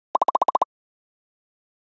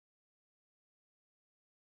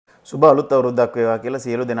සුබ අලුත් අවුරුද්දක් වේවා කියලා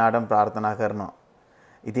සියලු දෙනාටම ප්‍රාර්ථනා කරනවා.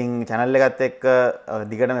 ඉතින් channel එකත් එක්ක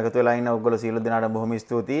දිගටම එකතු වෙලා ඉන්න ඔයගොල්ලෝ සියලු දෙනාටම බොහොම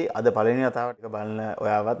ස්තුතියි. අද පළවෙනි වතාවට ටික බලන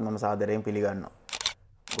ඔයාවත් මම සාදරයෙන් පිළිගන්නවා.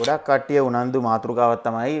 ගොඩක් කට්ටිය උනන්දු මාතෘකාවක්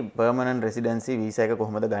තමයි permanent residency visa එක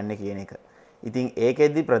කොහොමද ගන්න කියන එක. ඉතින්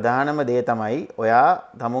ඒකෙද්දි ප්‍රධානම දේ තමයි ඔයා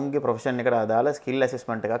තමුන්ගේ profession එකට අදාළ skill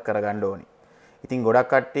assessment එකක් කරගන්න ඕනේ. ඉතින්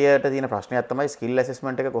ගොඩක් කට්ටියට තියෙන ප්‍රශ්නයක් තමයි skill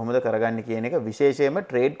assessment එක කොහොමද කරගන්නේ කියන එක, විශේෂයෙන්ම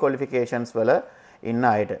trade qualifications වල ඉන්න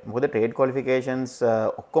අයට. මොකද trade qualifications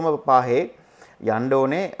ඔක්කොම පහේ යන්න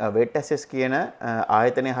ඕනේ wet assess කියන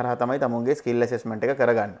ආයතනය හරහා තමයි තමුන්ගේ skill assessment එක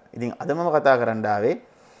කරගන්න. ඉතින් අද මම කතා කරන්න ආවේ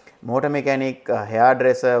motor mechanic,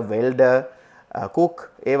 hairdresser, welder, cook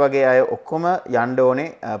ඒ වගේ අය ඔක්කොම යන්න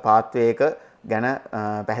ඕනේ pathway එක ගැන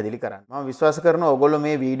පැහැදිලි කරන්න. මම විශ්වාස කරනවා ඔයගොල්ලෝ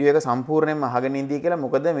මේ වීඩියෝ එක සම්පූර්ණයෙන්ම අහගෙන ඉඳී කියලා.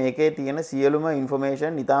 මොකද මේකේ තියෙන සියලුම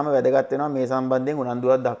ඉන්ෆර්මේෂන් ඉතාම වැදගත් වෙනවා මේ සම්බන්ධයෙන්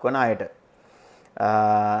උනන්දුවක් දක්වන අයට.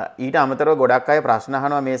 ඊට අමතරව ගොඩක් අය ප්‍රශ්න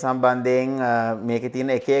අහනවා මේ සම්බන්ධයෙන්, මේකේ තියෙන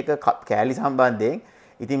එක එක කෑලි සම්බන්ධයෙන්.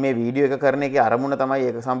 ඉතින් මේ වීඩියෝ එක කරන එකේ අරමුණ තමයි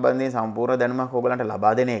ඒක සම්බන්ධයෙන් සම්පූර්ණ දැනුමක් ඔයගලන්ට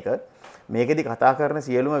ලබා දෙන එක. මේකෙදි කතා කරන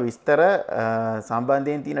සියලුම විස්තර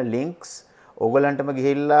සම්බන්ධයෙන් තියෙන links ඔයගලන්ටම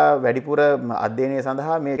ගිහිල්ලා වැඩිපුර අධ්‍යයනය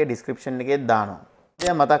සඳහා මේකේ description එකේ දානවා.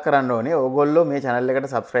 ඉතින් මතක් කරන්න ඕනේ ඔයගොල්ලෝ මේ channel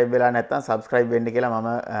එකට subscribe වෙලා නැත්නම් subscribe වෙන්න කියලා මම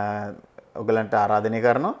ඔයගලන්ට ආරාධනය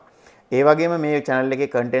කරනවා. ඒ වගේම මේ channel එකේ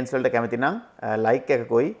contents වලට කැමති නම් like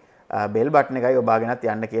එකකුයි bell button එකයි ඔබාගෙනත්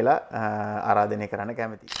යන්න කියලා ආරාධනය කරන්න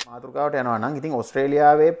කැමතියි. මාතෘකාවට යනවා නම් ඉතින්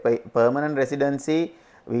ඕස්ට්‍රේලියාවේ permanent residency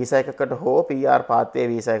visa එකකට හෝ PR pathway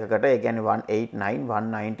visa එකකට, ඒ කියන්නේ 189,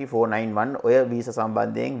 190, 491 ඔය visa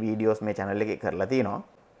සම්බන්ධයෙන් වීඩියෝස් මේ channel එකේ කරලා තිනවා.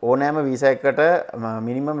 ඕනෑම visa එකකට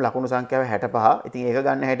minimum ලකුණු සංඛ්‍යාව 65. ඉතින් ඒක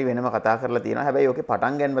ගන්න හැටි වෙනම කතා කරලා තියෙනවා. හැබැයි ඔකේ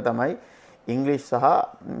පටන් ගැනීම තමයි English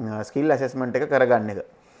සහ skill assessment එක කරගන්න එක.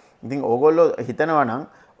 ඉතින් ඕගොල්ලෝ හිතනවා නම්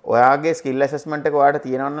ඔයාගේ skill assessment එක ඔයාලට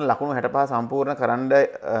තියෙනවා නම් ලකුණු 65 සම්පූර්ණ කරන්න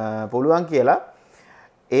පුළුවන් කියලා,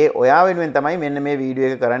 ඒ ඔයා වෙනුවෙන් තමයි මෙන්න මේ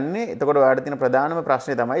වීඩියෝ එක කරන්නේ. එතකොට ඔයාලට තියෙන ප්‍රධානම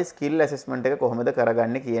ප්‍රශ්නේ තමයි skill assessment එක කොහොමද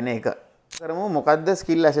කරගන්නේ කියන එක. කරමු මොකද්ද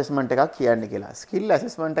skill assessment එකක් කියන්නේ කියලා. skill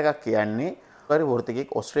assessment එකක් කියන්නේ හරි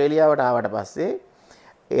වෘත්තිකෙක් ඕස්ට්‍රේලියාවට ආවට පස්සේ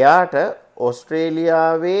එයාට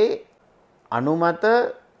ඕස්ට්‍රේලියාවේ අනුමත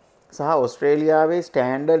සහ ඕස්ට්‍රේලියාවේ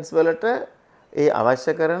ස්ටෑන්ඩඩ්ස් වලට ඒ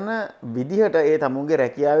අවශ්‍ය කරන විදිහට ඒ තමුන්ගේ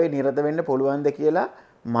රැකියාවේ නිරත වෙන්න පුළුවන්ද කියලා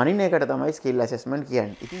මනින එකට තමයි skill assessment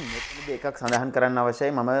කියන්නේ. ඉතින් මෙතනදී එකක් සඳහන් කරන්න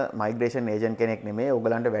අවශ්‍යයි. මම migration agent කෙනෙක් නෙමෙයි.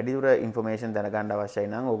 ඔයගලන්ට වැඩිදුර information දැනගන්න අවශ්‍යයි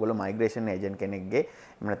නම් ඔයගොල්ලෝ migration agent කෙනෙක්ගේ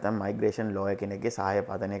එහෙම නැත්නම් migration lawyer කෙනෙක්ගේ සහාය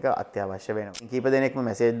පදන එක අත්‍යවශ්‍ය වෙනවා. කීප දෙනෙක්ම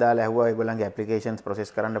message දාලා ඇහුවා ඔයගොල්ලන්ගේ applications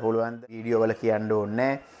process කරන්න පුළුවන්ද? වීඩියෝ වල කියන්න ඕනේ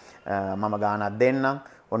නැහැ. මම ගානක් දෙන්නම්.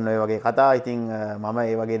 ඔන්න ඔය වගේ කතා. ඉතින් මම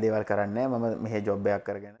ඒ වගේ දේවල් කරන්නේ නැහැ. මම මෙහෙ ජොබ් එකක්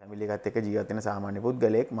කරගෙන ෆැමිලි එකත් එක්ක ජීවත් වෙන සාමාන්‍ය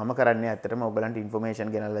පුද්ගලයෙක්. මම කරන්නේ ඇත්තටම ඔයගලන්ට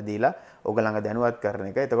ඉන්ෆර්මේෂන් ගෙනල්ලා දීලා ඔයගලංග දැනුවත් කරන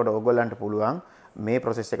එක. එතකොට ඔයගලන්ට පුළුවන් මේ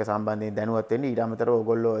process එක සම්බන්ධයෙන් දැනුවත් වෙන්න. ඊට අමතරව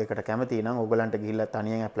ඔයගොල්ලෝ ඒකට කැමති නම් ඔයගලන්ට ගිහිල්ලා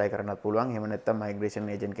තනියෙන් apply කරන්නත් පුළුවන්. එහෙම නැත්නම් migration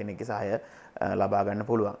agent කෙනෙක්ගේ සහාය ලබා ගන්න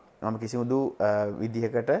පුළුවන්. මම කිසිදු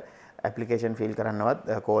විදිහකට application fill කරන්නවත්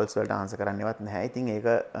calls වලට answer කරන්නවත් නැහැ. ඉතින් ඒක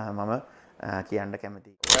මම කියන්න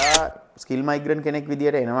කැමතියි. ඔයා ස්කිල් මයිග්‍රන්ට් කෙනෙක්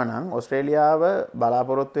විදියට එනවා නම් ඕස්ට්‍රේලියාව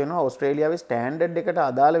බලාපොරොත්තු වෙනවා ඕස්ට්‍රේලියාවේ ස්ටෑන්ඩඩ් එකට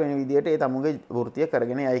අදාළ වෙන විදියට ඒ තමුගේ වෘත්තිය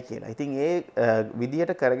කරගෙන යයි කියලා. ඉතින් ඒ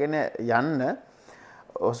විදියට කරගෙන යන්න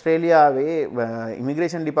ඕස්ට්‍රේලියාවේ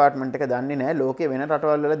ඉමිග්‍රේෂන් ඩිපාර්ට්මන්ට් එක දන්නේ නැහැ ලෝකයේ වෙන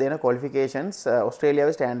රටවල් වල දෙන ක්වොලිෆිකේෂන්ස්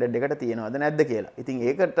ඕස්ට්‍රේලියාවේ ස්ටෑන්ඩඩ් එකට තියෙනවද නැද්ද කියලා. ඉතින්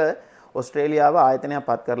ඒකට ඕස්ට්‍රේලියාව ආයතනයක්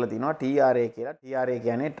පත් කරලා තිනවා TRA කියලා. TRA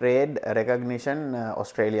කියන්නේ Trade Recognition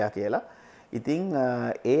Australia කියලා. ඉතින්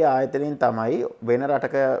ඒ ආයතනයෙන් තමයි වෙන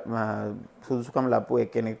රටක සුදුසුකම් ලැබපු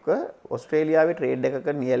එක්කෙනෙක්ව ඕස්ට්‍රේලියාවේ ට්‍රේඩ් එකක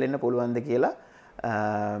නියැලෙන්න පුළුවන්ද කියලා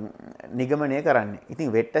නිගමනය කරන්නේ.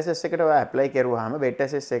 ඉතින් වෙට් ඇසෙස් එකට ඔයා ඇප්ලයි කරුවාම වෙට්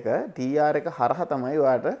ඇසෙස් එක TR එක හරහා තමයි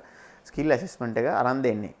ඔයාට ස්කිල් ඇසෙස්මන්ට් එක අරන්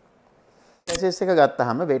දෙන්නේ. ඇසෙස් එක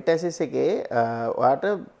ගත්තාම වෙට් ඇසෙස් එකේ ඔයාට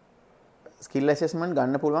ස්කිල් ඇසෙස්මන්ට්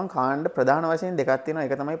ගන්න පුළුවන් කාණ්ඩ ප්‍රධාන වශයෙන් දෙකක් තියෙනවා.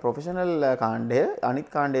 එක තමයි ප්‍රොෆෙෂනල් කාණ්ඩය, අනිත්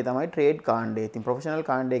කාණ්ඩය තමයි ට්‍රේඩ් කාණ්ඩය. ඉතින් ප්‍රොෆෙෂනල්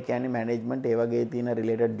කාණ්ඩය කියන්නේ මැනේජ්මන්ට් ඒ වගේ තියෙන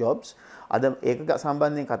රිලේටඩ් ජොබ්ස්. අද ඒක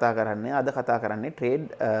සම්බන්ධයෙන් කතා කරන්නේ. අද කතා කරන්නේ ට්‍රේඩ්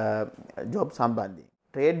ජොබ් සම්බන්ධයෙන්.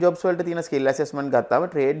 ට්‍රේඩ් ජොබ්ස් වලට තියෙන ස්කිල් ඇසෙස්මන්ට් ගත්තාම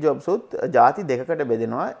ට්‍රේඩ් ජොබ්ස් උත් ಜಾති දෙකකට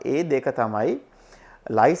බෙදෙනවා. ඒ දෙක තමයි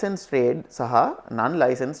ලයිසන්ස් ට්‍රේඩ් සහ නන්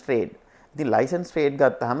ලයිසන්ස් ට්‍රේඩ්. ඉතින් ලයිසන්ස් ට්‍රේඩ්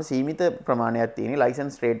ගත්තාම සීමිත ප්‍රමාණයක් තියෙන.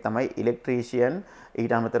 ලයිසන්ස් ට්‍රේඩ් තමයි ඉලෙක්ට්‍රීෂියන්,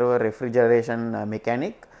 ඊට අමතරව රෙෆ්‍රිජරේෂන්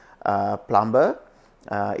මෙකැනික්, ප්ලම්බර්,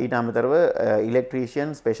 ඊට අමතරව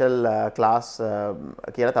ඉලෙක්ට්‍රීෂියන් ස්පෙෂල් ක්ලාස්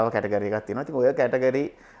කියලා තව කැටගරි එකක් තියෙනවා. ඉතින් ඔය කැටගරි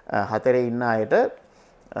හතරේ ඉන්න අයට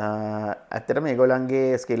ඇත්තටම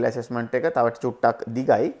ඒගොල්ලන්ගේ ස්කිල් ඇසෙස්මන්ට් එක තව චුට්ටක්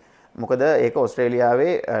දිගයි. මොකද ඒක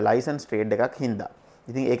ඕස්ට්‍රේලියාවේ ලයිසන්ස් ට්‍රේඩ් එකක් හින්දා.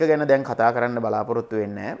 ඉතින් ඒක ගැන දැන් කතා කරන්න බලාපොරොත්තු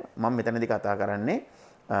වෙන්නේ නැහැ. මම මෙතනදී කතා කරන්නේ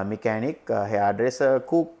mechanic, hairdresser,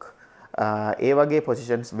 cook, ඒ වගේ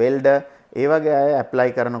positions, welder, ඒ වගේ අය apply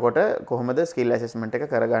කරනකොට කොහොමද skill assessment එක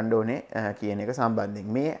කරගන්න ඕනේ කියන එක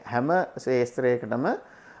සම්බන්ධයෙන් මේ හැම ශාස්ත්‍රයකටම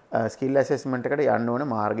ස්කිල් ඇසෙස්මන්ට් එකට යන්න ඕන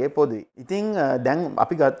මාර්ගය පොදුයි. ඉතින් දැන්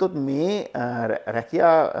අපි ගත්තොත් මේ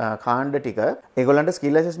රැකියා කාණ්ඩ ටික ඒගොල්ලන්ට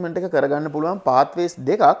ස්කිල් ඇසෙස්මන්ට් එක කරගන්න පුළුවන් පාත්වේස්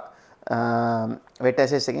දෙකක් වෙට්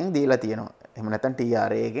ඇසෙස් එකෙන් දීලා තියෙනවා. එහෙම නැත්නම්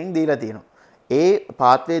TRA එකෙන් දීලා තියෙනවා. ඒ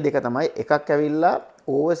පාත්වේ දෙක තමයි එකක් ඇවිල්ලා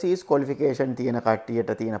ඕවර්සීස් ක්වොලිෆිකේෂන් තියෙන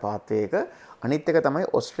කට්ටියට තියෙන පාත්වේ එක. අනිත් එක තමයි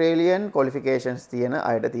ඔස්ට්‍රේලියන් ක්වොලිෆිකේෂන්ස් තියෙන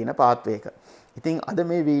අයට තියෙන පාත්වේ එක. ඉතින් අද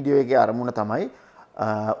මේ වීඩියෝ එකේ අරමුණ තමයි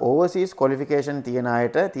ඕවර්සීස් ක්වොලිෆිකේෂන් තියෙන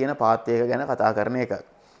අයට තියෙන පාත්වේ එක ගැන කතා කරන එක.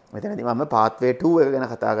 මෙතනදී මම පාත්වේ 2 එක ගැන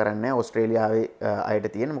කතා කරන්නේ ඕස්ට්‍රේලියාවේ අයට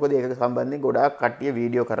තියෙන. මොකද ඒක සම්බන්ධයෙන් ගොඩාක් කට්ටිය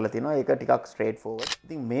වීඩියෝ කරලා තිනවා. ඒක ටිකක් ස්ට්‍රේට් ෆෝවර්ඩ්.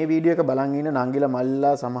 ඉතින් මේ වීඩියෝ එක බලන් ඉන්න නංගිලා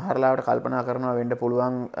මල්ලා සමහරලාවට කල්පනා කරනවා වෙන්න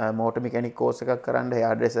පුළුවන් මෝටර් මෙකැනික් කෝස් එකක් කරන්න,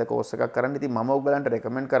 හෙයාර් ඩ්‍රෙසර් කෝස් එකක් කරන්න. ඉතින් මම ඔයගලන්ට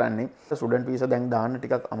රෙකමන්ඩ් කරන්නේ ස්ටුඩන්ට් වීසා දැන් දාන්න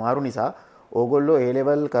ටිකක් අමාරු නිසා ඕගොල්ලෝ A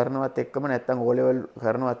level කරනවත් එක්කම නැත්නම් O level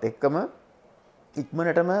කරනවත් එක්කම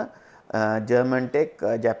ඉක්මනටම ජර්මන් ටෙක්,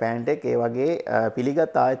 ජපාන් ටෙක් ඒ වගේ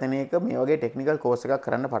පිළිගත් ආයතනයක මේ වගේ ටෙක්නිකල් කෝස් එකක්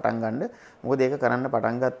කරන්න පටන් ගන්න. මොකද ඒක කරන්න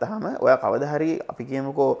පටන් ගත්තාම ඔයා කවදා හරි අපි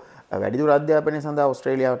කියමුකෝ වැඩිදුර අධ්‍යාපනය සඳහා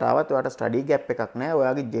ඕස්ට්‍රේලියාවට ආවත් ඔයාට ස්ටඩි ගැප් එකක් නැහැ.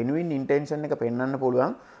 ඔයාගේ ජෙනුයින් ඉන්ටෙන්ෂන් එක පෙන්වන්න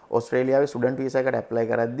පුළුවන්. ඕස්ට්‍රේලියාවේ ස්ටුඩන්ට් වීසා එකට ඇප්ලයි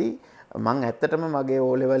කරද්දී මම ඇත්තටම මගේ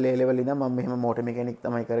O level A level ඉඳන් මම මෙහෙම මෝටර් මෙකැනික්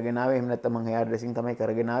තමයි කරගෙන ආවේ. එහෙම නැත්නම් මම හෙයාර් ඩ්‍රෙසින් තමයි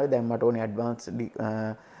කරගෙන ආවේ. දැන් මට ඕනේ ඇඩ්වාන්ස්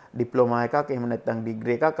ඩිප්ලෝමා එකක් එහෙම නැත්නම්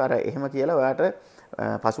ඩිග්‍රී එකක් අර එහෙම කියලා ඔයාට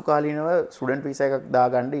පසු කාලීනව ස්ටුඩන්ට් වීසා එකක්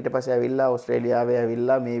දාගන්න ඊට පස්සේ ඇවිල්ලා ඕස්ට්‍රේලියාවේ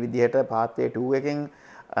ඇවිල්ලා මේ විදිහට පාත්වේ 2 එකෙන්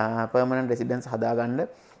පර්මනන්ට් රෙසිඩන්ස් හදාගන්න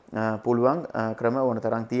පුළුවන් ක්‍රම ඕන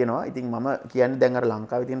තරම් තියෙනවා. ඉතින් මම කියන්නේ දැන් අර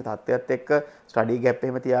ලංකාවේ තියෙන තත්ත්වයක් එක්ක ස්ටඩි ගැප්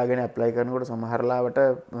එහෙම තියාගෙන ඇප්ලයි කරනකොට සමහරලාවට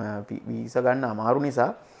වීසා ගන්න අමාරු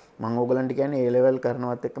නිසා මම ඕගලන්ට කියන්නේ A level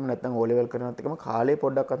කරනවත් එක්කම නැත්නම් O level කරනවත් එක්කම කාලේ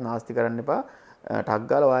පොඩ්ඩක්වත් නාස්ති කරන්න එපා. ටක්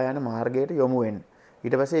ගාලා ඔයා යන මාර්ගයට යොමු වෙන්න.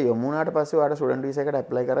 ඊට පස්සේ යොමු වුණාට පස්සේ ඔයාට ස්ටුඩන්ට් වීසා එකට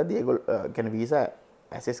ඇප්ලයි කරද්දී ඒගොල්ලෝ කියන්නේ වීසා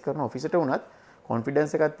ඇසෙස් කරන ඔෆිසර්ට උනත්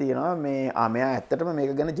කොන්ෆිඩන්ස් එකක් තියෙනවා මේ මෙයා ඇත්තටම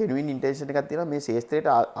මේක ගැන ජෙනුයින් ඉන්ටෙන්ෂන් එකක් තියෙනවා මේ ශාස්ත්‍රයට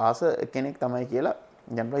ආස කෙනෙක් තමයි කියලා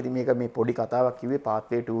යනවා. ඉතින් මේක මේ පොඩි කතාවක් කිව්වේ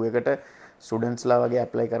පාත්වේ 2 එකට ස්ටුඩන්ට්ස්ලා වගේ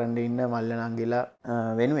ඇප්ලයි කරන්න ඉන්න මල්ල නංගිලා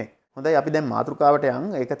වෙනුවෙන්. හොඳයි අපි දැන් මාතෘකාවට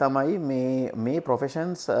යන්. ඒක තමයි මේ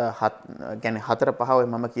ප්‍රොෆෙෂන්ස් කියන්නේ 4-5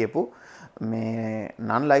 මම කියපු මේ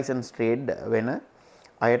non licensed trade වෙන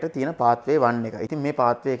අයට තියෙන පාත්වේ 1 එක. ඉතින් මේ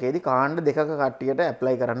පාත්වේ එකේදී කාණ්ඩ දෙකක කට්ටියට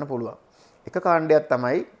ඇප්ලයි කරන්න පුළුවන්. එක කාණ්ඩයක්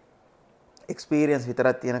තමයි එක්ස්පීරියන්ස්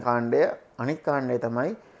විතරක් තියෙන කාණ්ඩය. අනිත් කාණ්ඩය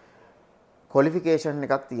තමයි ක්වොලිෆිකේෂන්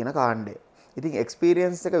එකක් තියෙන කාණ්ඩය. ඉතින්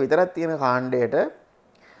එක්ස්පීරියන්ස් එක විතරක් තියෙන කාණ්ඩයට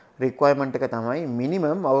රික්වයර්මන්ට් එක තමයි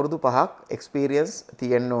මිනිමම් අවුරුදු 5ක් එක්ස්පීරියන්ස්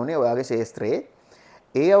තියෙන්න ඕනේ ඔයාගේ ශාස්ත්‍රයේ.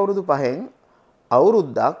 ඒ අවුරුදු 5න්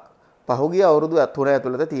අවුරුද්දක් පහුගිය අවුරුදු 3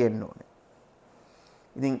 ඇතුළත තියෙන්න ඕනේ.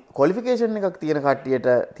 ඉතින් ක්වොලිෆිකේෂන් එකක් තියෙන කට්ටියට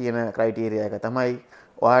තියෙන ක්‍රයිටීරියා එක තමයි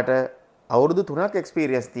ඔයාට අවුරුදු 3ක්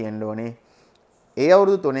එක්ස්පීරියන්ස් තියෙන්න ඕනේ. ඒ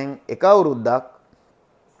අවුරුදු 3න් එක අවුරුද්දක්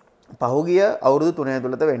පහුගිය අවුරුදු 3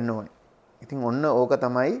 ඇතුළත වෙන්න ඕනේ. ඉතින් ඔන්න ඕක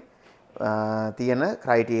තමයි තියෙන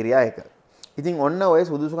ක්‍රයිටීරියා එක. ඉතින් ඔන්න ඔය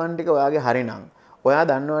සුදුසුකම් ටික ඔයාගේ හරිනම් ඔයා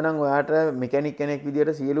දන්නවනම් ඔයාට මෙකැනික් කෙනෙක්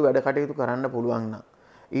විදියට සියලු වැඩ කටයුතු කරන්න පුළුවන් නම්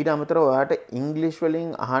ඊට අමතරව ඔයාට ඉංග්‍රීසි වලින්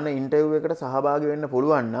අහන ඉන්ටර්විව් එකකට සහභාගී වෙන්න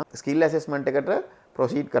පුළුවන් නම් ස්කිල් ඇසෙස්මන්ට් එකට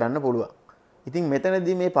ප්‍රොසීඩ් කරන්න පුළුවන්. ඉතින්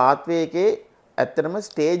මෙතනදී මේ පාත්වේ එකේ ඇත්තටම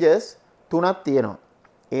ස්ටේජස් 3ක් තියෙනවා.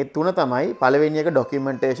 ඒ 3 තමයි පළවෙනි එක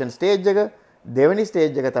ඩොකියුමන්ටේෂන් ස්ටේජ් එක, දෙවෙනි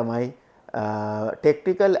ස්ටේජ් එක තමයි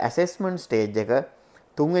ටෙක්නිකල් ඇසෙස්මන්ට් ස්ටේජ් එක,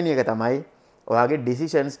 තුන්වෙනි එක තමයි ඔයාගේ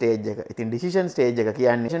ඩිසිෂන් ස්ටේජ් එක. ඉතින් ඩිසිෂන් ස්ටේජ් එක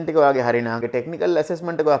කියන්නේ ඩිසිෂන් ටික ඔයාගේ හරිනම් ටෙක්නිකල්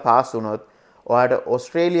ඇසෙස්මන්ට් එක ඔයා පාස් වුණොත් ඔයාට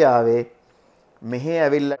ඕස්ට්‍රේලියාවේ මෙහෙ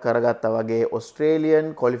ඇවිල්ලා කරගත්තා වගේ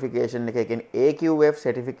ඔස්ට්‍රේලියන් ක්වොලිෆිකේෂන් එක කියන්නේ AQF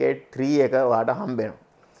සර්ටිෆිකේට් 3 එක ඔයාට හම්බ වෙනවා.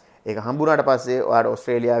 ඒක හම්බුනාට පස්සේ ඔයාට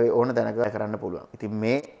ඕස්ට්‍රේලියාවේ ඕන තැනක කරන්න පුළුවන්. ඉතින්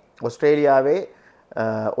මේ ඕස්ට්‍රේලියාවේ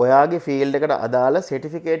ඔයාගේ ෆීල්ඩ් එකට අදාළ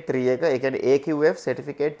සර්ටිෆිකේට් 3 එක, ඒ කියන්නේ AQF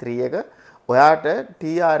සර්ටිෆිකේට් 3 එක ඔයාට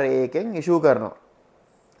TRA එකෙන් ඉෂුව කරනවා.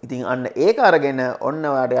 ඉතින් අන්න ඒක අරගෙන ඔන්න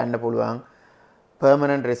ඔයාට යන්න පුළුවන්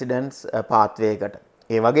permanent residence pathway එකට.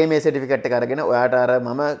 ඒ වගේ මේ සර්ටිෆිකේට් එක අරගෙන ඔයාට අර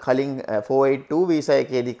මම කලින් 482 වීසා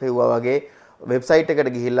එකේදී කිව්වා වගේ වෙබ්සයිට් එකට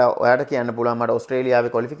ගිහිල්ලා ඔයාට කියන්න පුළුවන් මට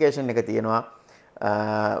ඕස්ට්‍රේලියාවේ ක්වොලිෆිකේෂන් එක තියෙනවා.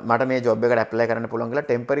 මට මේ ජොබ් එකට ඇප්ලයි කරන්න පුළුවන් කියලා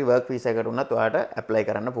ටෙම්පරරි වර්ක් වීසා එකට උනත් ඔයාට ඇප්ලයි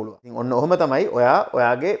කරන්න පුළුවන්. ඉතින් ඔන්න ඔහොම තමයි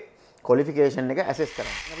ඔයාගේ ක්වොලිෆිකේෂන් එක ඇසෙස්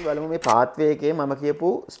කරන්නේ. අපි බලමු මේ පාත්වේ එකේ මම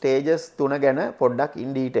කියපු ස්ටේජස් 3 ගැන පොඩ්ඩක්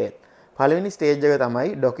ඉන් ඩීටේල්. පළවෙනි ස්ටේජ් එක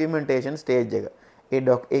තමයි ඩොකියුමන්ටේෂන් ස්ටේජ් එක.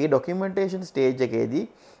 ඒ ඩොකියුමන්ටේෂන් ස්ටේජ් එකේදී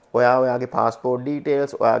ඔයාගේ පාස්පෝර්ට්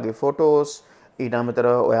ඩීටේල්ස්, ඔයාගේ ෆොටෝස්, ඊට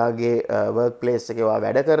අමතරව ඔයාගේ වර්ක් ප්ලේස් එකේ ඔයා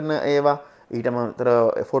වැඩ කරන ඒවා, ඊට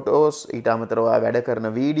අමතරව ෆොටෝස්, ඊට අමතරව ඔයා වැඩ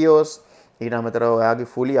කරන වීඩියෝස්, ඊට අමතරව ඔයාගේ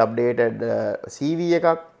fully updated CV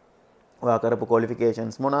එකක්, ඔයා කරපු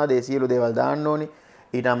qualifications මොනවාද, ඒ සියලු දේවල් දාන්න ඕනි.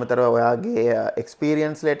 ඊට අමතරව ඔයාගේ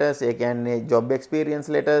experience letters, ඒ කියන්නේ job experience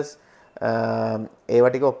letters,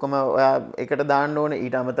 ඒවා ටික ඔක්කොම ඔයා එකට දාන්න ඕනේ.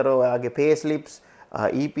 ඊට අමතරව ඔයාගේ pay slips,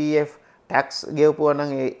 EPF, tax ගෙවපුවා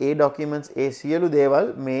නම් ඒ documents, ඒ සියලු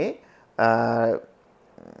දේවල් මේ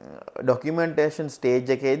documentation stage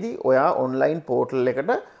එකේදී ඔයා online portal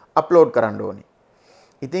එකට upload කරන්න ඕනේ.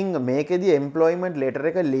 ඉතින් මේකෙදි employment letter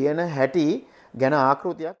එක ලියන හැටි ගැන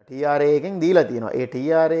ආකෘතියක් TRA එකෙන් දීලා තියෙනවා. ඒ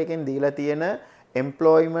TRA එකෙන් දීලා තියෙන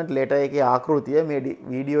employment letter එකේ ආකෘතිය මේ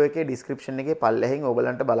වීඩියෝ එකේ description එකේ පල්ලෙහින්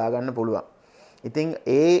ඔයගලන්ට බලා ගන්න පුළුවන්. ඉතින්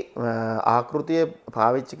ඒ ආකෘතිය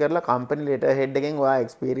පාවිච්චි කරලා company letter head එකෙන් ඔයා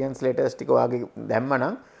experience letters ටික ඔයාගේ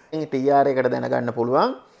දැම්මනම් TRA එකට දැනගන්න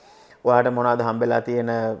පුළුවන්. ඔයාට මොනවද හම්බෙලා තියෙන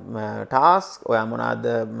ටාස්ක්, ඔයා මොනවද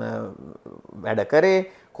වැඩ කරේ,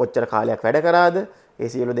 කොච්චර කාලයක් වැඩ කරාද, ඒ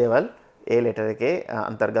සියලු දේවල් ඒ ලෙටර් එකේ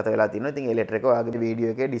අන්තර්ගත වෙලා තියෙනවා. ඉතින් ඒ ලෙටර් එක ඔයාගේ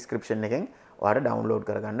වීඩියෝ එකේ description එකෙන් ඔයාට download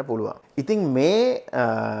කරගන්න පුළුවන්. ඉතින් මේ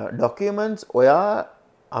documents ඔයා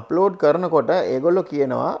upload කරනකොට ඒගොල්ලෝ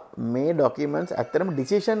කියනවා මේ documents ඇත්තටම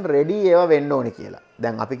decision ready ඒවා වෙන්න ඕනේ කියලා.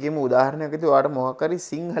 දැන් අපි කියමු උදාහරණයක් විදිහට ඔයාට මොකක් හරි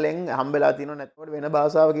සිංහලෙන් හම්බෙලා තියෙනවා නැත්නම් වෙන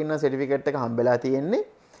භාෂාවකින් නම් certificate එක හම්බෙලා තියෙන්නේ.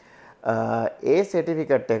 ඒ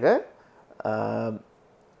certificate එක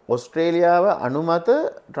ඔස්ට්‍රේලියාව අනුමත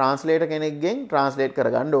ට්‍රාන්ස්ලේටර් කෙනෙක්ගෙන් ට්‍රාන්ස්ලේට්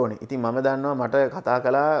කරගන්න ඕනේ. ඉතින් මම දන්නවා මට කතා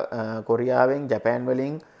කළා කොරියාවෙන්, ජපාන්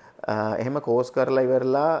වලින් එහෙම කෝස් කරලා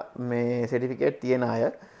ඉවරලා මේ සර්ටිෆිකේට් තියෙන අය.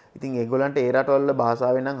 ඉතින් ඒගොල්ලන්ට ඒ රටවල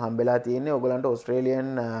භාෂාවෙන් නම් හම්බෙලා තියෙන්නේ. ඕගොල්ලන්ට ඔස්ට්‍රේලියන්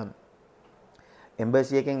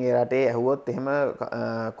එම්බසි එකෙන් ඒ රටේ ඇහුවොත් එහෙම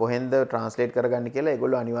කොහෙන්ද ට්‍රාන්ස්ලේට් කරගන්න කියලා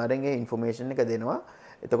ඒගොල්ලෝ අනිවාර්යෙන් ඒ ඉන්ෆර්මේෂන් එක දෙනවා.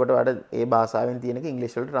 එතකොට ඔයාලට ඒ භාෂාවෙන් තියෙන එක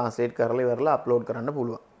ඉංග්‍රීසි වලට ට්‍රාන්ස්ලේට් කරලා ඉවරලා අප්ලෝඩ් කරන්න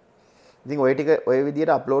පුළුවන්. ඉතින් ඔය ටික ඔය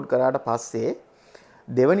විදිහට අප්ලෝඩ් කරාට පස්සේ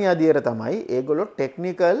දෙවැනි අදියර තමයි ඒගොල්ලෝ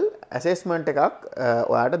ටෙක්නිකල් ඇසෙස්මන්ට් එකක්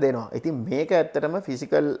ඔයාට දෙනවා. ඉතින් මේක ඇත්තටම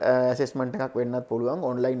ෆිසිකල් ඇසෙස්මන්ට් එකක් වෙන්නත් පුළුවන්,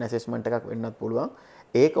 ඔන්ලයින් ඇසෙස්මන්ට් එකක් වෙන්නත් පුළුවන්.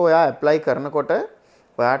 ඒක ඔයා ඇප්ලයි කරනකොට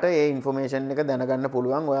ඔයාට ඒ ඉන්ෆර්මේෂන් එක දැනගන්න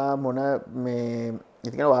පුළුවන්. ඔයා මොන මේ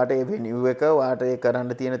ඉතින් ඔයාට ඒ වෙනියු එක ඔයාට ඒ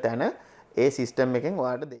කරන්න තියෙන තැන ඒ සිස්ටම් එකෙන්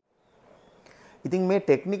ඔයාට දෙයි. ඉතින් මේ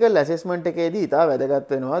ටෙක්නිකල් ඇසෙස්මන්ට් එකේදී ඉතා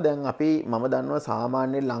වැදගත් වෙනවා. දැන් අපි මම දන්නවා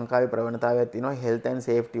සාමාන්‍යයෙන් ලංකාවේ ප්‍රවණතාවයක් තියෙනවා හෙල්ත් ඇන්ඩ්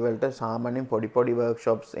සේෆ්ටි වලට සාමාන්‍යයෙන් පොඩි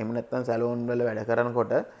වර්ක්ෂොප්ස් එහෙම නැත්නම් සැලෝන් වල වැඩ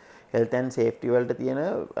කරනකොට හෙල්ත් ඇන්ඩ් සේෆ්ටි වලට තියෙන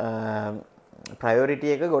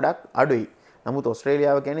ප්‍රයොරිටි එක ගොඩක් අඩුයි. නමුත්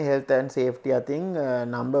ඔස්ට්‍රේලියාව කියන්නේ හෙල්ත් ඇන්ඩ් සේෆ්ටි අතින්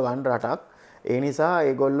නම්බර් 1 රටක්. ඒ නිසා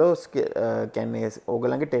ඒගොල්ලෝ කියන්නේ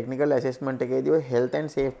ඕගොල්ලන්ගේ ටෙක්නිකල් ඇසෙස්මන්ට් එකේදී ඔය හෙල්ත්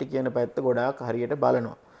ඇන්ඩ් සේෆ්ටි කියන පැත්ත ගොඩාක් හරියට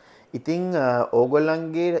බලනවා. ඉතින්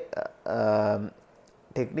ඕගොල්ලන්ගේ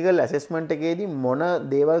ටෙක්නිකල් ඇසෙස්මන්ට් එකේදී මොන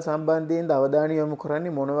දේවල් සම්බන්ධයෙන්ද අවධානය යොමු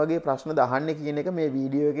කරන්නේ, මොන වගේ ප්‍රශ්නද අහන්නේ කියන එක මේ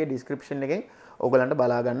වීඩියෝ එකේ ඩිස්ක්‍රිප්ෂන් එකෙන් ඕගොල්ලන්ට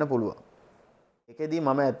බලා ගන්න පුළුවන්. ඒකෙදී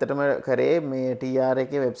මම ඇත්තටම කරේ මේ TR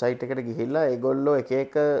එකේ වෙබ්සයිට් එකට ගිහිල්ලා ඒගොල්ලෝ එක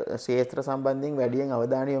එක ක්ෂේත්‍ර සම්බන්ධයෙන් වැඩියෙන්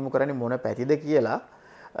අවධානය යොමු කරන්නේ මොන පැතිද කියලා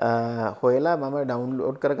හොයලා මම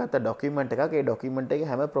ඩවුන්ලෝඩ් කරගත්ත ඩොකියුමන්ට් එකක්. ඒ ඩොකියුමන්ට්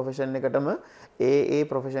එකේ හැම ප්‍රොෆෙෂන් එකටම ඒ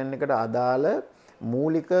ප්‍රොෆෙෂන් එකට අදාළ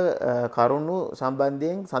මූලික කරුණු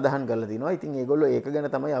සම්බන්ධයෙන් සඳහන් කරලා තිනවා. ඉතින් ඒගොල්ලෝ ඒක ගැන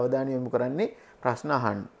තමයි අවධානය යොමු කරන්නේ ප්‍රශ්න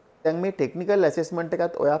අහන්න. දැන් මේ ටෙක්නිකල් ඇසෙස්මන්ට්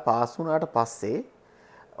එකත් ඔයා පාස් වුණාට පස්සේ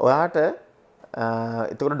ඔයාට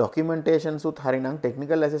එතකොට ડોකියුමන්ටේෂන්ස් උත් හරිනම්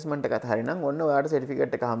ටෙක්නිකල් ඇසෙස්මන්ට් එකත් හරිනම් ඔන්න ඔයාට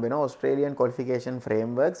සර්ටිෆිකේට් එක හම්බ වෙනවා ඔස්ට්‍රේලියන් ක්වොලිෆිකේෂන්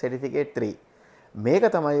ෆ්‍රේම්වර්ක් සර්ටිෆිකේට් 3. මේක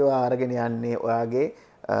තමයි ඔයා අරගෙන යන්නේ ඔයාගේ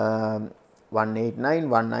 189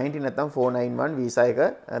 190 නැත්නම් 491 වීසා එක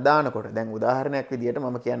දානකොට. දැන් උදාහරණයක් විදියට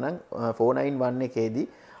මම කියන්නම් 491 එකේදී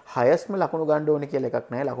හයස්ම ලකුණු ගන්න ඕනේ කියලා එකක්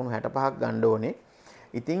නැහැ. ලකුණු 65ක් ගන්න ඕනේ.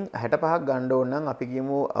 ඉතින් 65ක් ගන්න ඕන නම් අපි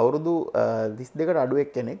කියමු අවුරුදු 32කට අඩු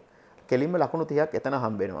එක්කෙනෙක් කෙලින්ම ලකුණු 30ක් එතන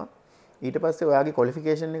හම්බ වෙනවා. ඊට පස්සේ ඔයාගේ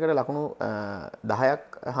ක්වොලිෆිකේෂන් එකට ලකුණු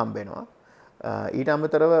 10ක් හම්බ වෙනවා. ඊට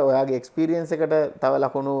අමතරව ඔයාගේ එක්ස්පීරියන්ස් එකට තව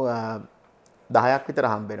ලකුණු 10ක් විතර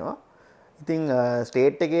හම්බ වෙනවා. ඉතින්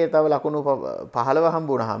ස්ටේට් එකේ තව ලකුණු 15 හම්බ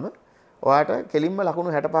වුණාම ඔයාට කෙලින්ම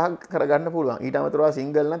ලකුණු 65ක් කරගන්න පුළුවන්. ඊට අමතරව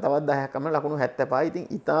සිංගල් නම් තවත් 10ක් අම ලකුණු 75යි. ඉතින්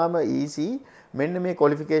ඊටාම ඊසි. මෙන්න මේ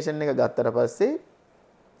ක්වොලිෆිකේෂන් එක ගත්තට පස්සේ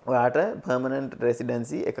ඔයාට පර්මනන්ට්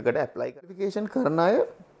රෙසිඩෙන්සි එකකට ඇප්ලයි ක්වොලිෆිකේෂන් කරන අය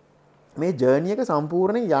මේ ජර්නි එක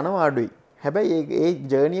සම්පූර්ණයෙන් යනවා අඩුයි. හැබැයි ඒ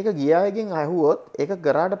ජර්නි එක ගිය අයගෙන් අහුවොත් ඒක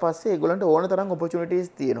කරාට පස්සේ ඒගොල්ලන්ට ඕන තරම් ඔපචුනිටිස්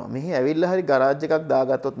තියෙනවා. මෙහි ඇවිල්ලා හරි ගරාජ් එකක්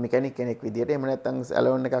දාගත්තොත් මෙකැනික් කෙනෙක් විදියට එහෙම නැත්නම්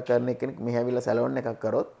සැලෝන් එකක් කරන කෙනෙක් මෙහි ඇවිල්ලා සැලෝන් එකක්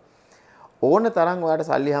කරොත් ඕන තරම් ඔයාලට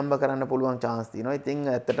සල්ලි හම්බ කරන්න පුළුවන් chance තියෙනවා. ඉතින්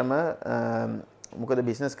ඇත්තටම මොකද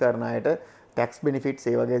බිස්නස් කරන අයට ටැක්ස් බෙනිෆිට්ස්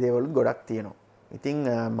ඒ වගේ දේවල් ගොඩක් තියෙනවා. ඉතින්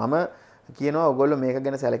මම කියනවා ඔයගොල්ලෝ මේක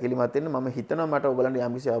ගැන සැලකිලිමත් වෙන්න. මම හිතනවා මට ඔයගොල්ලන්ට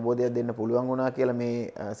යම්කිසි අවබෝධයක් දෙන්න පුළුවන් වුණා කියලා මේ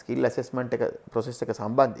ස්කිල් ඇසෙස්මන්ට් එක ප්‍රොසෙස් එක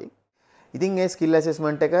සම්බන්ධයෙන්. ඉතින් ඒ ස්කිල්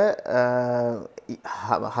ඇසෙස්මන්ට් එක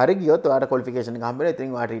හරි ගියොත් ඔයාලට ක්වොලිෆිකේෂන් එක හම්බෙලා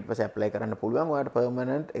ඉතින් ඔයාලට ඊට පස්සේ ඇප්ලයි කරන්න පුළුවන්. ඔයාලට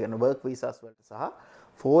පර්මනන්ට් ඒ කියන්නේ වර්ක් වීසාස් වලට සහ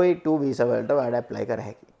 482 වීසා වලට ඔයාලට ඇප්ලයි කර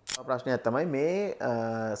හැකියි. ප්‍රශ්නයක් තමයි මේ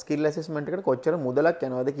ස්කිල් ඇසෙස්මන්ට් එකට කොච්චර මුදලක්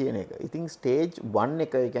යනවද කියන එක. ඉතින් ස්ටේජ් 1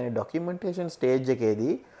 එක, ඒ කියන්නේ ඩොකියුමන්ටේෂන් ස්ටේජ්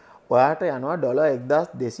එකේදී ඔයාට යනවා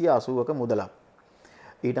 $1280ක මුදලක්.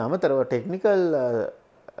 ඊට අමතරව ටෙක්නිකල්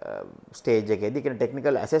ස්ටේජ් එකේදී, කියන්නේ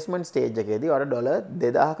ටෙක්නිකල් ඇසෙස්මන්ට් ස්ටේජ් එකේදී ඔයාට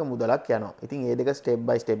 $2000ක මුදලක් යනවා. ඉතින් මේ දෙක ස්ටෙප්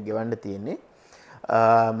බයි ස්ටෙප් ගෙවන්න තියෙන්නේ.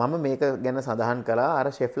 මම මේක ගැන සඳහන් කළා අර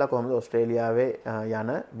ෂෙෆ්ලා කොහොමද ඕස්ට්‍රේලියාවේ යන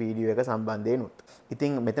වීඩියෝ එක සම්බන්ධයෙන් උත්.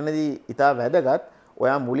 ඉතින් මෙතනදී ඉතා වැදගත්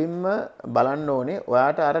ඔයා මුලින්ම බලන්න ඕනේ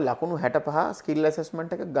ඔයාට අර ලකුණු 65 ස්කිල්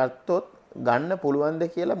ඇසෙස්මන්ට් එක ගත්තොත් ගන්න පුළුවන්ද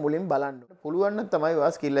කියලා මුලින් බලන්න. පුළුවන් නම් තමයි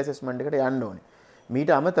ඔයා ස්කිල් ඇසෙස්මන්ට් එකට යන්න ඕනේ.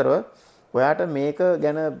 මීට අමතරව ඔයාට මේක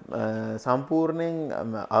ගැන සම්පූර්ණයෙන්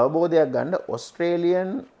අවබෝධයක් ගන්න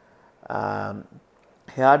ඔස්ට්‍රේලියන්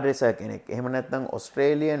hairdresser කෙනෙක්, එහෙම නැත්නම්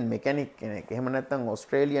ඔස්ට්‍රේලියන් මෙකැනික් කෙනෙක්, එහෙම නැත්නම්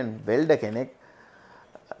ඔස්ට්‍රේලියන් වෙල්ඩර් කෙනෙක්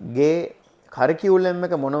ගේ කරිකියුලම්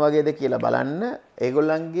එක මොන වගේද කියලා බලන්න.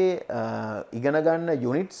 ඒගොල්ලන්ගේ ඉගෙන ගන්න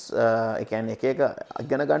යුනිට්ස්, ඒ කියන්නේ එක එක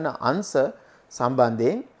ඉගෙන ගන්න අංශ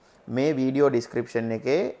සම්බන්ධයෙන් මේ වීඩියෝ ඩිස්ක්‍රිප්ෂන්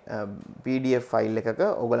එකේ PDF ෆයිල් එකක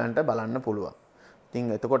ඔයගලන්ට බලන්න පුළුවන්.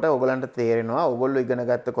 ඉතින් එතකොට ඔයගලන්ට තේරෙනවා ඔයගොල්ලෝ ඉගෙන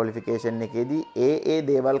ගත්ත ක්වොලිෆිකේෂන් එකේදී ඒ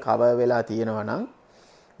දේවල් කවර් වෙලා තියෙනවා නම්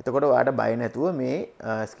එතකොට ඔයාලට බය නැතුව මේ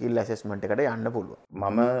ස්කිල් ඇසෙස්මන්ට් එකට යන්න පුළුවන්.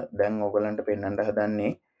 මම දැන් ඔයගලන්ට පෙන්වන්න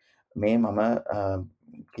හදන්නේ මේ මම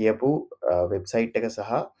කියපු වෙබ්සයිට් එක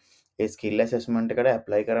සහ ඒ ස්කිල් ඇසෙස්මන්ට් එකට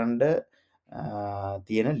ඇප්ලයි කරන්න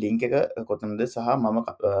තියෙන ලින්ක් එක කොතනද සහ මම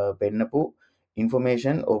පෙන්නපු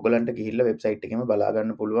ඉන්ෆෝමේෂන් ඔයගලන්ට ගිහිල්ලා වෙබ්සයිට් එකේම බලා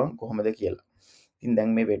ගන්න පුළුවන් කොහොමද කියලා. ඉතින්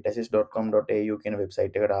දැන් මේ wetassist.com.au කියන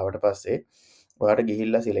වෙබ්සයිට් එකට ආවට පස්සේ ඔයාලට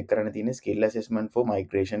ගිහිල්ලා සිලෙක්ට් කරන්න තියෙන්නේ ස්කිල් ඇසෙස්මන්ට් for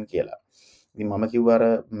migration කියලා. ඉතින් මම කිව්වා අර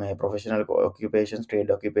මේ ප්‍රොෆෙෂනල් ඔකියුපේෂන්ස්, ට්‍රේඩ්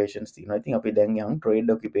ඔකියුපේෂන්ස් තියෙනවා. ඉතින් අපි දැන් යන් ට්‍රේඩ්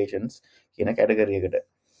ඔකියුපේෂන්ස් කියන කැටගරි එකට.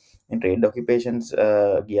 ඉතින් ට්‍රේඩ් ඔකියුපේෂන්ස්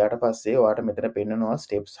ගියාට පස්සේ ඔයාලට මෙතන පෙන්නනවා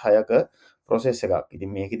ස්ටෙප්ස් 6ක ප්‍රොසෙස් එකක්. ඉතින්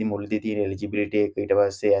මේකෙදි මුලදී තියෙන එලිජිබිලිටි එක, ඊට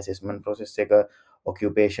පස්සේ ඇසෙස්මන්ට් ප්‍රොසෙස් එක,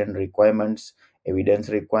 occupation requirements, evidence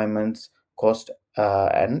requirements, cost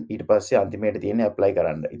and ඊට පස්සේ අන්තිමේට තියෙන්නේ ඇප්ලයි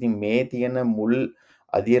කරන්න. ඉතින් මේ තියෙන මුල්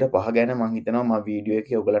අදියර පහ ගැන මම හිතනවා මම වීඩියෝ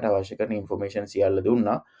එකේ ඔයගලට අවශ්‍ය කරන ඉන්ෆෝමේෂන් සියල්ල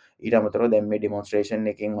දුන්නා. ඊට අමතරව දැන් මේ ඩෙමොන්ස්ට්‍රේෂන්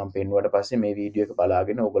එකෙන් මම පෙන්වුවට පස්සේ මේ වීඩියෝ එක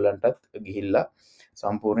බලාගෙන ඔයගලන්ටත් ගිහිල්ලා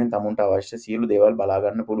සම්පූර්ණයෙන් තමුන්ට අවශ්‍ය සියලු දේවල් බලා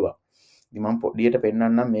ගන්න පුළුවන්. ඉතින් මම පොඩ්ඩියට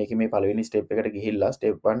පෙන්වන්නම් මේකේ මේ පළවෙනි ස්ටෙප් එකට ගිහිල්ලා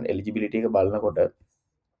ස්ටෙප් 1 එලිජිබිලිටි එක බලනකොට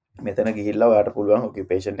මෙතන ගිහිල්ලා ඔයාලට පුළුවන්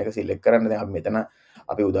ඔකියුපේෂන් එක සිලෙක්ට් කරන්න. දැන් අපි මෙතන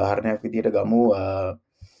අපි උදාහරණයක් විදියට ගමු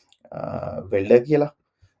වෙල්ඩර් කියලා.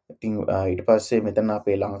 ඉතින් ඊට පස්සේ මෙතන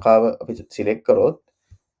අපේ ලංකාව අපි සිලෙක්ට් කරොත්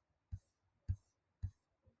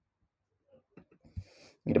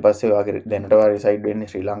ඊට පස්සේ ඔයාගේ දැනට ඔයා රිසයිඩ් වෙන්නේ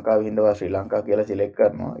ශ්‍රී ලංකාවේ හින්දා ඔයා ශ්‍රී ලංකාව කියලා සිලෙක්ට්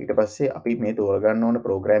කරනවා. ඊට පස්සේ අපි මේ තෝරගන්න ඕන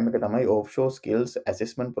ප්‍රෝග්‍රෑම් එක තමයි offshore skills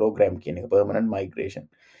assessment program කියන එක, permanent migration.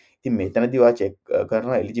 ඉතින් මෙතනදී ඔයා චෙක්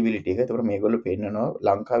කරන එලිජිබිලිටි එක. ඒතකොට මේගොල්ලෝ පෙන්නනවා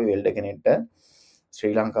ලංකාවේ වෙල්ඩර් කෙනෙක්ට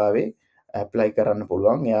ශ්‍රී ලංකාවේ ඇප්ලයි කරන්න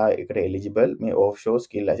පුළුවන්. එයා ඒකට එලිජිබල් මේ offshore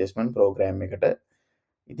skill assessment program එකට.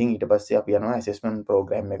 ඉතින් ඊට පස්සේ අපි යනවා assessment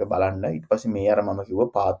program එක බලන්න. ඊට පස්සේ මේ අර මම කිව්ව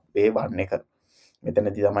pathway 1 එක.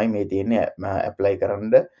 මෙතනදී තමයි මේ තියෙන්නේ ඇප්ලයි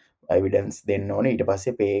කරන්න එවිඩන්ස් දෙන්න ඕනේ. ඊට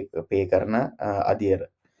පස්සේ පේ කරන අදියර.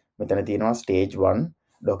 මෙතන තියෙනවා stage 1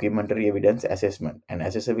 documentary evidence assessment. An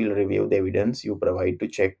assessor will review the evidence you provide to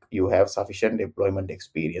check you have sufficient employment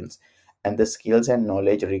experience and the skills and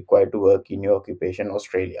knowledge required to work in your occupation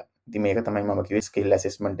Australia. ඉතින් මේක තමයි මම කිව්වේ skill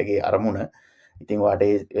assessment එකේ අරමුණ. ඉතින්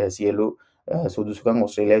ඔයාට සියලු සුදුසුකම්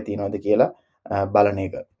ඕස්ට්‍රේලියාවේ තියෙනවද කියලා බලන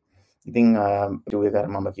එක. ඉතින් රිවිව් එක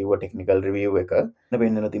මම කිව්ව ටෙක්නිකල් රිවිව් එක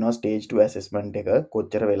වෙන්නලා තිනවා ස්ටේජ් 2 ඇසෙස්මන්ට් එක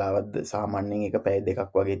කොච්චර වෙලාවක්ද සාමාන්‍යයෙන් එක පැය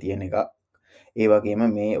දෙකක් වගේ තියෙන එක. ඒ වගේම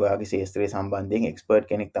මේ ඔයාගේ ශාස්ත්‍රයේ සම්බන්ධයෙන් එක්ස්පර්ට්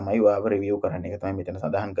කෙනෙක් තමයි ඔයාව රිවිව් කරන්න. එක තමයි මෙතන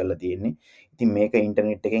සඳහන් කරලා තියෙන්නේ. ඉතින් මේක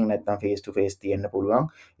ඉන්ටර්නෙට් එකෙන් නැත්නම් ෆේස් ටු ෆේස් තියෙන්න පුළුවන්.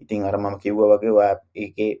 ඉතින් අර මම කිව්වා වගේ ඔයා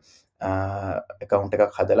ඒකේ account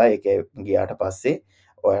එකක් හදලා ඒකේ ගියාට පස්සේ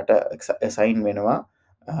ඔයාට assign වෙනවා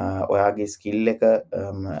ඔයාගේ ස්කිල් එක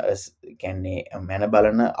කියන්නේ මැන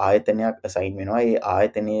බලන ආයතනයක් assign වෙනවා. ඒ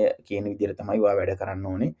ආයතනය කියන විදිහට තමයි ඔයා වැඩ කරන්න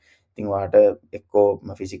ඕනේ. ඉතින් ඔයාට එක්කෝ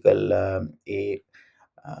ෆිසිකල් ඒ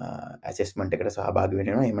ඇසෙස්මන්ට් එකට සහභාගී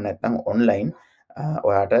වෙනවා. එහෙම නැත්නම් ඔන්ලයින්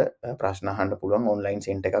ඔයාට ප්‍රශ්න අහන්න පුළුවන් ඔන්ලයින්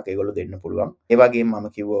සෙන්ටර් එකක් ඒගොල්ලෝ දෙන්න පුළුවන්. ඒ වගේම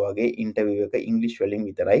මම කිව්වා වගේ ඉන්ටර්විව් එක ඉංග්‍රීසි වලින්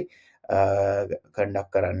විතරයි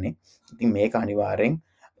කන්ඩක්ට් කරන්නේ. ඉතින් මේක අනිවාර්යෙන්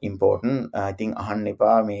ඉම්පෝර්ටන්ට්. ඉතින් අහන්න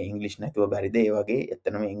එපා මේ ඉංග්‍රීසි නැතුව බැරිද? ඒ වගේ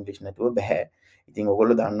එතනම ඉංග්‍රීසි නැතුව බෑ. ඉතින්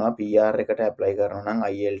ඔයගොල්ලෝ දන්නවා PR එකට ඇප්ලයි කරනවා නම්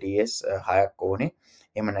IELTS 6ක් ඕනේ.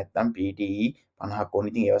 එහෙම නැත්නම් PTE 50ක්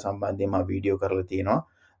ඕනේ. ඉතින් ඒවා සම්බන්ධයෙන් මම වීඩියෝ කරලා තියෙනවා.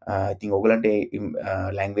 ඉතින් ඕගලන්ට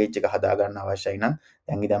ලැංග්වේජ් එක හදාගන්න අවශ්‍යයි නම්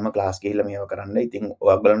දැන් ඉතින්ම ක්ලාස් ගිහිල්ලා මේව කරන්න. ඉතින්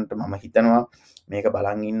ඔයගලන්ට මම හිතනවා මේක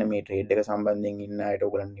බලන් ඉන්න මේ ට්‍රේඩ් එක සම්බන්ධයෙන් ඉන්න අයට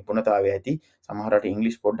ඔයගලන්ට නිපුණතාවය ඇති. සමහරට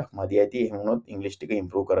ඉංග්‍රීසි පොඩ්ඩක් මදි ඇති. එහෙම වුණොත් ඉංග්‍රීසි ටික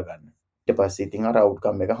ඉම්ප්‍රූව් කරගන්න. ඊට පස්සේ ඉතින් අර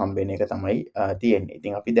අවුට්කම් එක හම්බෙන එක තමයි තියෙන්නේ.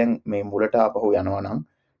 ඉතින් අපි දැන් මේ මුලට ආපහු යනවා නම්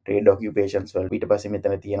trade occupations වල ඊට පස්සේ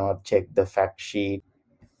මෙතන තියෙනවා check the fact sheet.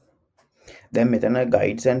 දැන් මෙතන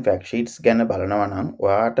guides and fact sheets ගැන බලනවා නම්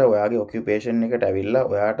ඔයාට ඔයාගේ occupation එකට ඇවිල්ලා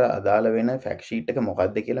ඔයාට අදාළ වෙන fact sheet එක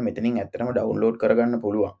මොකක්ද කියලා මෙතනින් ඇත්තටම download කරගන්න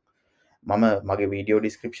පුළුවන්. මම මගේ වීඩියෝ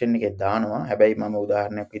ඩිස්ක්‍රිප්ෂන් එකේ දානවා. හැබැයි මම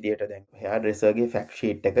උදාහරණයක් විදියට දැන් hairdresser ගේ fact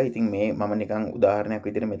sheet එක ඉතින් මේ මම නිකන් උදාහරණයක්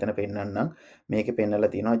විදියට මෙතන පෙන්නන්නම්. මේකේ පෙන්නලා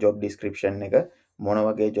තියෙනවා job description එක මොන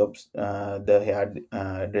වගේ jobs the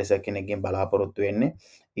hairdresser කෙනෙක්ගෙන් බලාපොරොත්තු වෙන්නේ.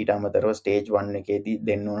 ඊට අමතරව stage 1 එකේදී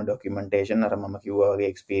දෙන්න ඕන documentation අර මම කිව්වා වගේ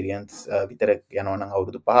experience විතර යනවා නම්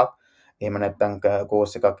අවුරුදු 5ක්. එහෙම නැත්නම්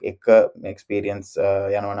course එකක් එක experience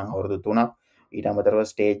යනවා නම් අවුරුදු 3ක්. ඊට අමතරව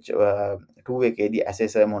ස්ටේජ් 2 එකේදී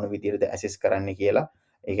ඇසෙසර් මොන විදිහටද ඇසෙස් කරන්න කියලා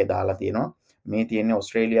ඒකේ දාලා තියෙනවා. මේ තියෙන්නේ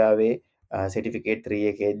ඕස්ට්‍රේලියාවේ සර්ටිෆිකේට්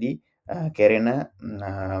 3 එකේදී කෙරෙන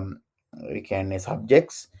ඒ කියන්නේ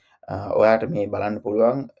සබ්ජෙක්ට්ස් ඔයාට මේ බලන්න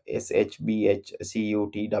පුළුවන්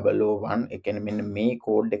SHBHCUT001 ඒ කියන්නේ මෙන්න මේ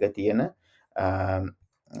කෝඩ් එක තියෙන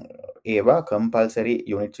ඒවා කම්පල්සරි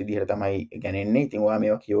යුනිට්ස් විදිහට තමයි ගණන්නේ. ඉතින් ඔයා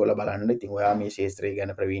මේවා කියවලා බලන්න. ඉතින් ඔයා මේ ශාස්ත්‍රය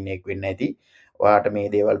ගැන ප්‍රවීණයෙක් වෙන්න ඇති. ඔයාට මේ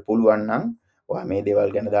දේවල් පුළුවන් නම් ඔයා මේ දේවල්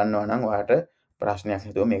ගැන දන්නවා නම් ඔයාට ප්‍රශ්නයක්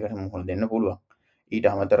නැතුව මේකට මුහුණ දෙන්න පුළුවන්. ඊට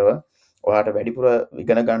අමතරව ඔයාට වැඩිපුර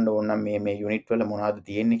ඉගෙන ගන්න ඕන නම් මේ යුනිට් වල මොනවද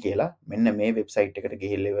තියෙන්නේ කියලා මෙන්න මේ වෙබ්සයිට් එකට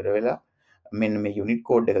ගිහිල්ලා ඉවර වෙලා මෙන්න මේ යුනිට්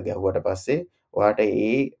කෝඩ් එක ගැහුවට පස්සේ ඔයාට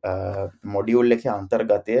ඒ මොඩියුල් එකේ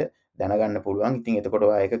අන්තර්ගතය දැනගන්න පුළුවන්. ඉතින් එතකොට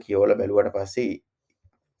ඔයා ඒක කියවලා බැලුවට පස්සේ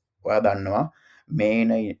ඔයා දන්නවා මේන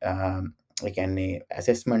ඒ කියන්නේ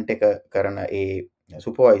ඇසෙස්මන්ට් එක කරන ඒ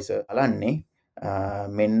සුපර්වයිසර් බලන්නේ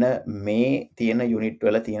මෙන්න මේ තියෙන යුනිට්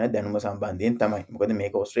වල තියෙන දැනුම සම්බන්ධයෙන් තමයි. මොකද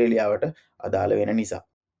මේක ඕස්ට්‍රේලියාවට අදාළ වෙන නිසා.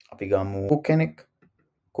 අපි ගමු කුක් කෙනෙක්.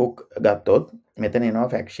 කුක් ගත්තොත් මෙතන එනවා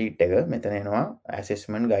ෆැක්ට් ෂීට් එක, මෙතන එනවා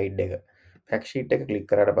ඇසෙස්මන්ට් ගයිඩ් එක. ෆැක්ට් ෂීට් එක ක්ලික්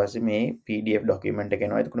කරාට පස්සේ මේ PDF ડોකියුමන්ට් එක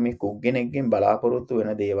එනවා. එතකොට මේ කුක් කෙනෙක්ගෙන් බලාපොරොත්තු වෙන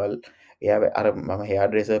දේවල් එයා අර මම හෙයාර්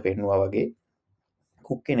ඩ්‍රෙසර් පෙන්නුවා වගේ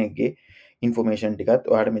කුක් කෙනෙක්ගේ ඉන්ෆෝමේෂන් ටිකත්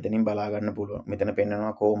ඔයාට මෙතනින් බලා ගන්න පුළුවන්. මෙතන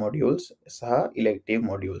පෙන්නනවා කෝ මොඩියුල්ස් සහ ඉලෙක්ටිව්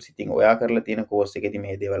මොඩියුල්ස්. ඉතින් ඔයා කරලා තියෙන කෝස් එකේදී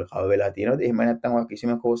මේ දේවල් කව වෙලා තියෙනවද? එහෙම නැත්නම් ඔයා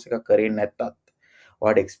කිසිම කෝස් එකක් කරේ නැත්තත්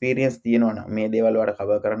ඔයාට එක්ස්පීරියන්ස් තියෙනවා නම් මේ දේවල් ඔයාට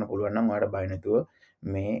කවර් කරන්න පුළුවන් නම් ඔයාට බය නැතුව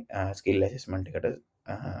මේ ස්කිල් ඇසෙස්මන්ට් එකට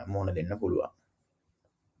මුහුණ දෙන්න පුළුවන්.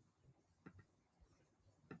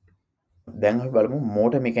 දැන් අපි බලමු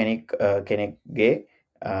මෝටර් මෙකැනික් කෙනෙක්ගේ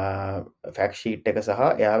ෆැක්ට් ෂීට් එක සහ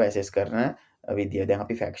එයාව ඇසෙස් කරන විදිය. දැන්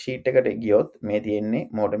අපි ෆැක්ට් ෂීට් එකට ගියොත් මේ තියෙන්නේ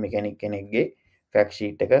මෝටර් මෙකැනික් කෙනෙක්ගේ ෆැක්ට්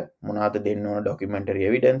ෂීට් එක මොනවද දෙන්න ඕන ඩොකියුමන්ටරි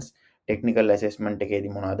එවිඩන්ස්, ටෙක්නිකල් ඇසෙස්මන්ට්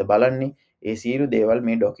එකේදී මොනවද බලන්නේ, ඒ සියලු දේවල්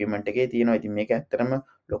මේ ඩොකියුමන්ට් එකේ තියෙනවා. ඉතින් මේක ඇත්තටම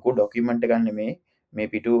ලොකු ඩොකියුමන්ට් එකක් නෙමෙයි. මේ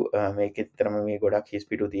පිටු මේකේ ඇත්තටම මේ ගොඩක් හිස්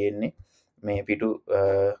පිටු තියෙන්නේ. මේ පිටු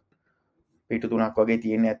 3ක් වගේ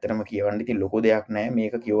තියෙන්නේ. ඇත්තටම කියවන්න ඉතින් ලොකු දෙයක් නෑ.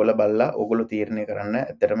 මේක කියවලා බලලා ඔයගොල්ලෝ තීරණය කරන්න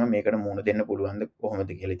ඇත්තටම මේකට මුහුණ දෙන්න පුළුවන්ද කොහොමද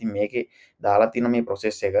කියලා. ඉතින් මේකේ දාලා තියෙන මේ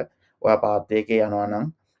process එක ඔයා පාත් එකේ යනවා නම්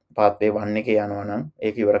පාත් 1 එකේ යනවා නම්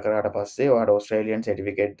ඒක ඉවර කරාට පස්සේ ඔයාට ඕස්ට්‍රේලියන්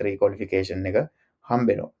සර්ටිෆිකේට් 3 ක්වොලිෆිකේෂන් එක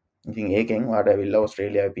හම්බෙනවා. ඉතින් ඒකෙන් ඔයාට ඇවිල්ලා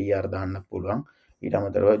ඕස්ට්‍රේලියාවේ PR දාන්නත් පුළුවන්. ඊට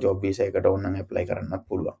අමතරව ජොබ් වීසා එකට ඕන නම් ඇප්ලයි කරන්නත්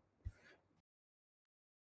පුළුවන්.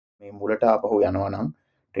 මේ මුලට ආපහු යනවා නම්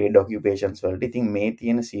trade occupations වලට ඉතින් මේ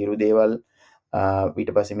තියෙන සියලු දේවල් ඊට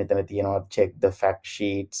පස්සේ මෙතන තියෙනවා check the fact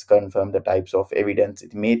sheets, confirm the types of evidence.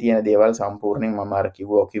 ඉතින් මේ තියෙන දේවල් සම්පූර්ණයෙන් මම අර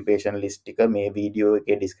කිව්ව occupation list ටික මේ වීඩියෝ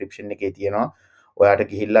එකේ description එකේ තියෙනවා. ඔයාට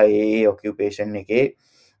ගිහිල්ලා ඒ occupation එකේ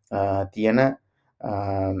තියෙන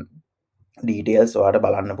details ඔයාට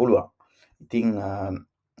බලන්න පුළුවන්. ඉතින්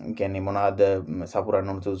කියන්නේ මොනවාද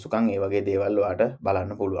සපුරන්න ඕන සුදුසුකම් ඒ වගේ දේවල් ඔයාට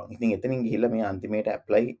බලන්න පුළුවන්. ඉතින් එතනින් ගිහිල්ලා මේ අන්තිමේට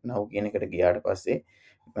apply now කියන එකට ගියාට පස්සේ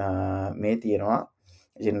මේ තියෙනවා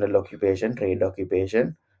general occupation, trade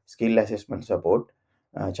occupation, skill assessment support,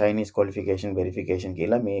 Chinese qualification verification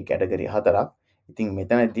කියලා මේ category 4ක්. ඉතින්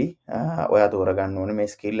මෙතනදී ඔයා තෝරගන්න ඕනේ මේ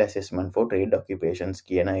skill assessment for trade occupations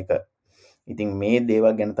කියන එක. ඉතින් මේ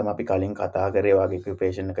දේවල් ගැන තමයි අපි කලින් කතා කරේ. ඔයාගේ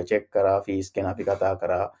occupation එක check කරා, fees ගැන අපි කතා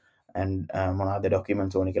කරා, and මොනවාද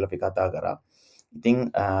documents ඕනේ කියලා අපි කතා කරා.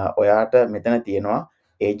 ඉතින් ඔයාට මෙතන තියෙනවා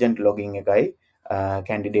agent logging එකයි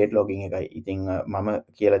කැන්ඩිඩේට් ලොගින් එකයි. ඉතින් මම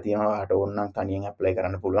කියලා තියෙනවා ඔයාට ඕන නම් තනියෙන් ඇප්ලයි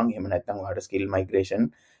කරන්න පුළුවන්. එහෙම නැත්නම් ඔයාට ස්කිල් මයිග්‍රේෂන්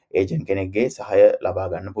ඒජන්ට් කෙනෙක්ගේ සහාය ලබා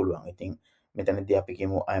ගන්න පුළුවන්. ඉතින් මෙතනදී අපි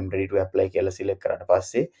කියමු I am ready to apply කියලා සිලෙක්ට් කරාට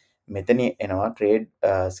පස්සේ මෙතන එනවා trade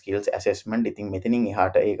skills assessment. ඉතින් මෙතනින්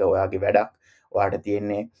එහාට ඒක ඔයාගේ වැඩක්. ඔයාට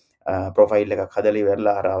තියෙන්නේ ප්‍රොෆයිල් එකක් හදලා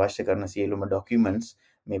ඉවරලා අර අවශ්‍ය කරන සියලුම ඩොකියුමන්ට්ස්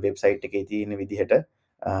මේ වෙබ්සයිට් එකේ තියෙන විදිහට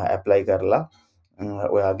ඇප්ලයි කරලා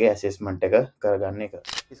ඔයාගේ ඇසෙස්මන්ට් එක කරගන්න එක.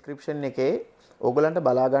 ඩිස්ක්‍රිප්ෂන් එකේ ඕගලන්ට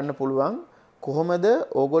බලා ගන්න පුළුවන් කොහොමද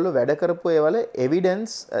ඕගොල්ලෝ වැඩ කරපු ඒවල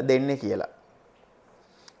එවිඩන්ස් දෙන්නේ කියලා.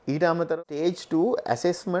 ඊට අමතරව ස්ටේජ් 2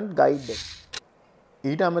 ඇසෙස්මන්ට් ගයිඩ් එක.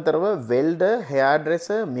 ඊට අමතරව වෙල්ඩර්,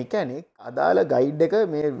 හෙයාර්ඩ්‍රෙසර්, මෙකැනික් අදාළ ගයිඩ් එක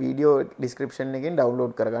මේ වීඩියෝ ඩිස්ක්‍රිප්ෂන් එකෙන්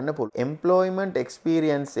ඩවුන්ලෝඩ් කරගන්න පුළුවන්. එම්ප්ලොයිමන්ට්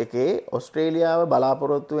එක්ස්පීරියන්ස් එකේ ඕස්ට්‍රේලියාව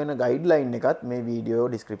බලාපොරොත්තු වෙන ගයිඩ්ලයින් එකත් මේ වීඩියෝ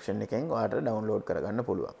ඩිස්ක්‍රිප්ෂන් එකෙන් ඔයාලට ඩවුන්ලෝඩ් කරගන්න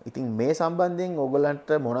පුළුවන්. ඉතින් මේ සම්බන්ධයෙන්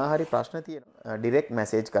ඕගොල්ලන්ට මොනවා හරි ප්‍රශ්න තියෙනවා ඩිරෙක්ට්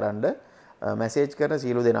මැසේජ් කරන්න. මැසේජ් කරන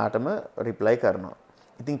සියලු දෙනාටම රිප්ලයි කරනවා.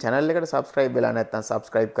 ඉතින් channel එකට subscribe වෙලා නැත්නම්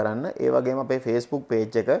subscribe කරන්න. ඒ වගේම අපේ Facebook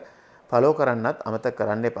page එක follow කරන්නත් අමතක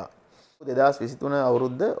කරන්න එපා. 2023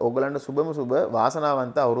 අවුරුද්ද ඕගලන්ට සුබම සුබ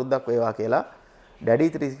වාසනාවන්ත අවුරුද්දක් වේවා කියලා ඩැඩි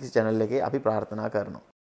 360 channel එකේ අපි ප්‍රාර්ථනා කරනවා.